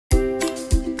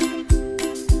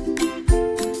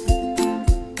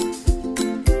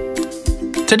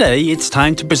Today it's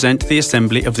time to present the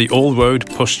assembly of the all-road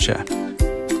pushchair.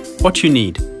 What you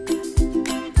need: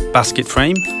 basket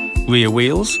frame, rear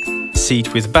wheels,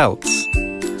 seat with belts,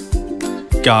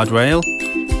 guardrail,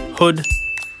 hood,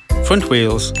 front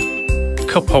wheels,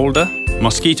 cup holder,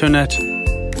 mosquito net,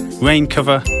 rain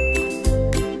cover,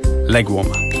 leg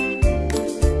warmer.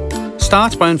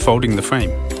 Start by unfolding the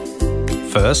frame.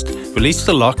 First, release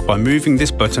the lock by moving this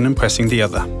button and pressing the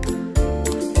other.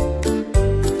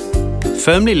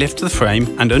 Firmly lift the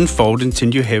frame and unfold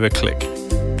until you hear a click.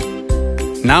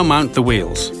 Now mount the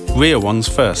wheels, rear ones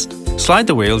first. Slide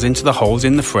the wheels into the holes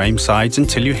in the frame sides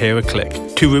until you hear a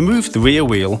click. To remove the rear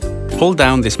wheel, pull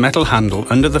down this metal handle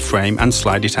under the frame and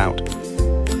slide it out.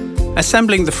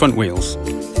 Assembling the front wheels.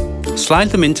 Slide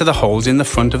them into the holes in the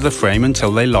front of the frame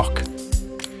until they lock.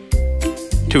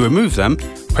 To remove them,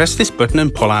 press this button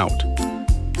and pull out.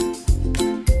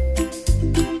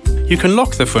 You can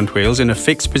lock the front wheels in a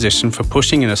fixed position for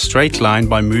pushing in a straight line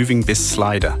by moving this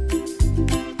slider.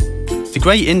 The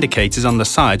grey indicators on the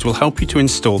sides will help you to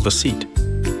install the seat.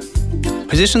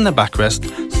 Position the backrest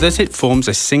so that it forms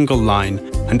a single line,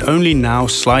 and only now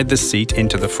slide the seat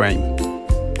into the frame.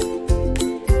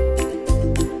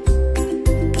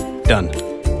 Done.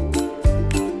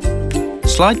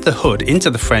 Slide the hood into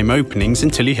the frame openings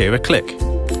until you hear a click.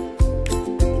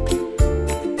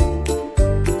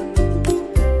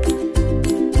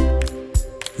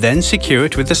 Then secure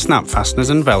it with the snap fasteners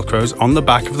and velcros on the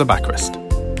back of the backrest.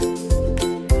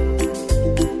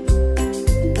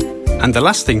 And the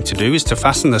last thing to do is to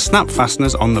fasten the snap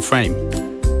fasteners on the frame.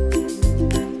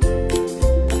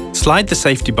 Slide the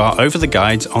safety bar over the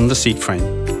guides on the seat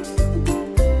frame.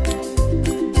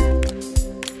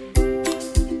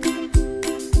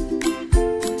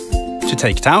 To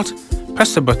take it out,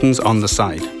 press the buttons on the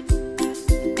side.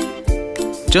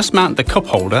 Just mount the cup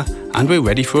holder and we're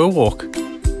ready for a walk.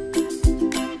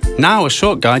 Now a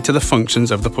short guide to the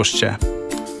functions of the pushchair.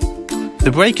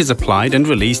 The brake is applied and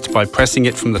released by pressing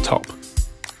it from the top.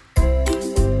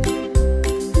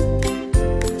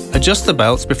 Adjust the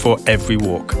belts before every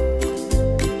walk.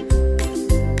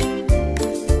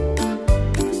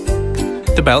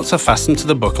 The belts are fastened to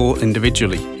the buckle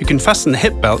individually. You can fasten the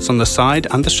hip belts on the side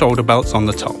and the shoulder belts on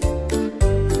the top.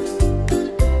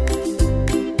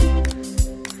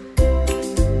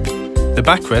 The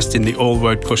backrest in the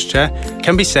all-road pushchair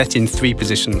can be set in 3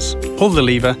 positions. Pull the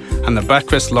lever and the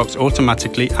backrest locks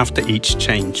automatically after each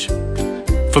change.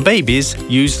 For babies,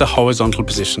 use the horizontal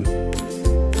position.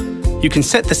 You can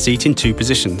set the seat in 2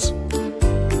 positions.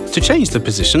 To change the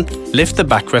position, lift the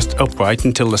backrest upright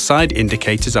until the side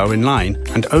indicators are in line,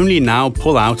 and only now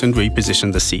pull out and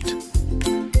reposition the seat.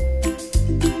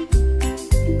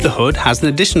 The hood has an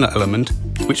additional element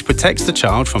which protects the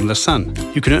child from the sun.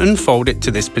 You can unfold it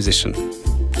to this position.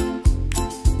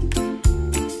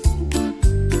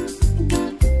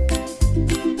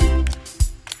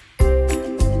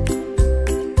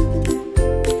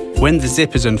 When the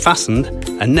zip is unfastened,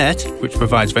 a net, which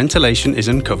provides ventilation, is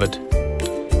uncovered.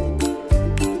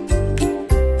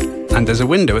 And there's a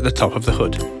window at the top of the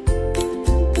hood.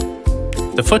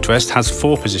 The footrest has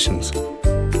 4 positions.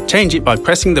 Change it by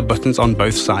pressing the buttons on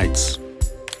both sides.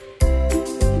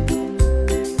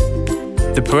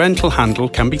 The parental handle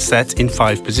can be set in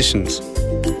 5 positions.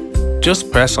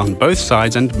 Just press on both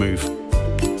sides and move.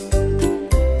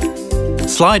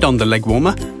 Slide on the leg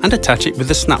warmer and attach it with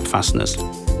the snap fasteners.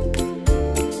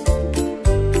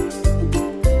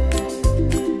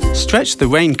 Stretch the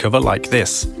rain cover like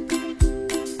this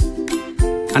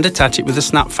and attach it with the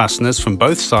snap fasteners from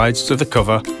both sides to the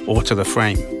cover or to the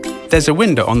frame. There's a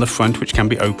window on the front which can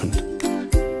be opened.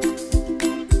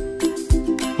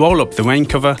 Roll up the rain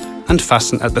cover and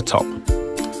fasten at the top.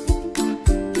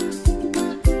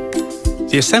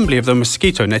 The assembly of the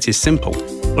mosquito net is simple.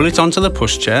 Pull it onto the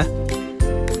pushchair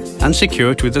and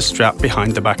secure it with the strap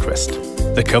behind the backrest.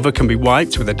 The cover can be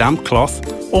wiped with a damp cloth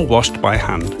or washed by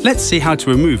hand. Let's see how to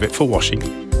remove it for washing.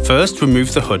 First,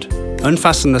 remove the hood.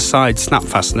 Unfasten the side snap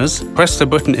fasteners, press the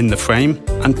button in the frame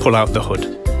and pull out the hood.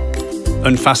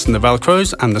 Unfasten the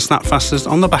velcros and the snap fasteners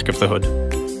on the back of the hood.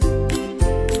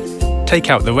 Take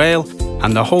out the rail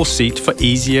and the whole seat for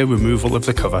easier removal of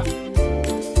the cover.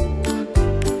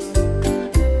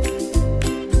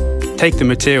 Take the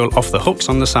material off the hooks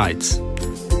on the sides.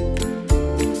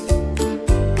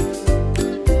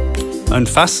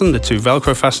 Unfasten the 2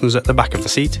 velcro fasteners at the back of the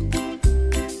seat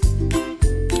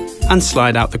and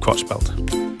slide out the crotch belt.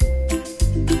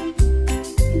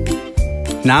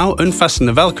 Now unfasten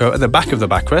the velcro at the back of the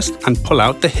backrest and pull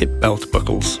out the hip belt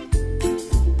buckles.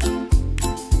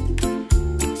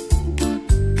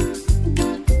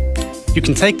 You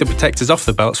can take the protectors off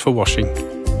the belts for washing.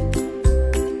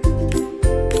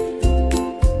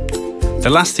 The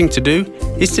last thing to do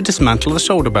is to dismantle the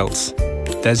shoulder belts.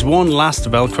 There's one last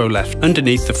Velcro left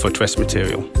underneath the footrest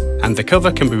material, and the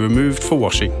cover can be removed for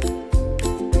washing.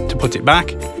 To put it back,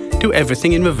 do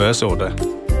everything in reverse order.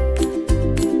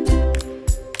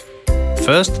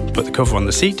 First, put the cover on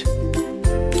the seat.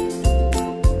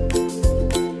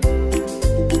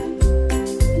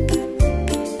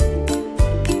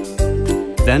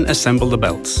 Then assemble the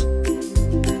belts.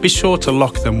 Be sure to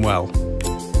lock them well.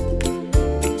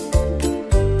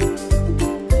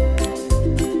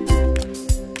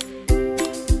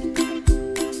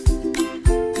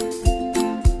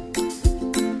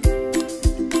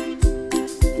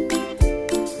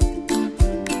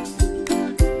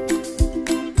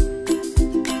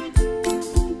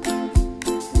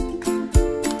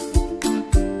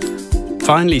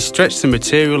 Finally, stretch the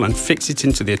material and fix it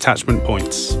into the attachment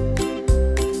points.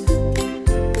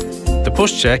 The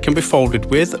pushchair can be folded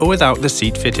with or without the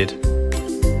seat fitted.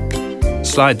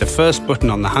 Slide the first button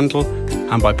on the handle,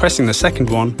 and by pressing the second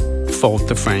one, fold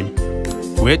the frame,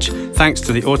 which, thanks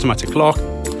to the automatic lock,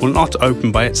 will not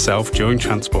open by itself during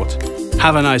transport.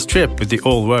 Have a nice trip with the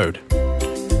ALL ROAD.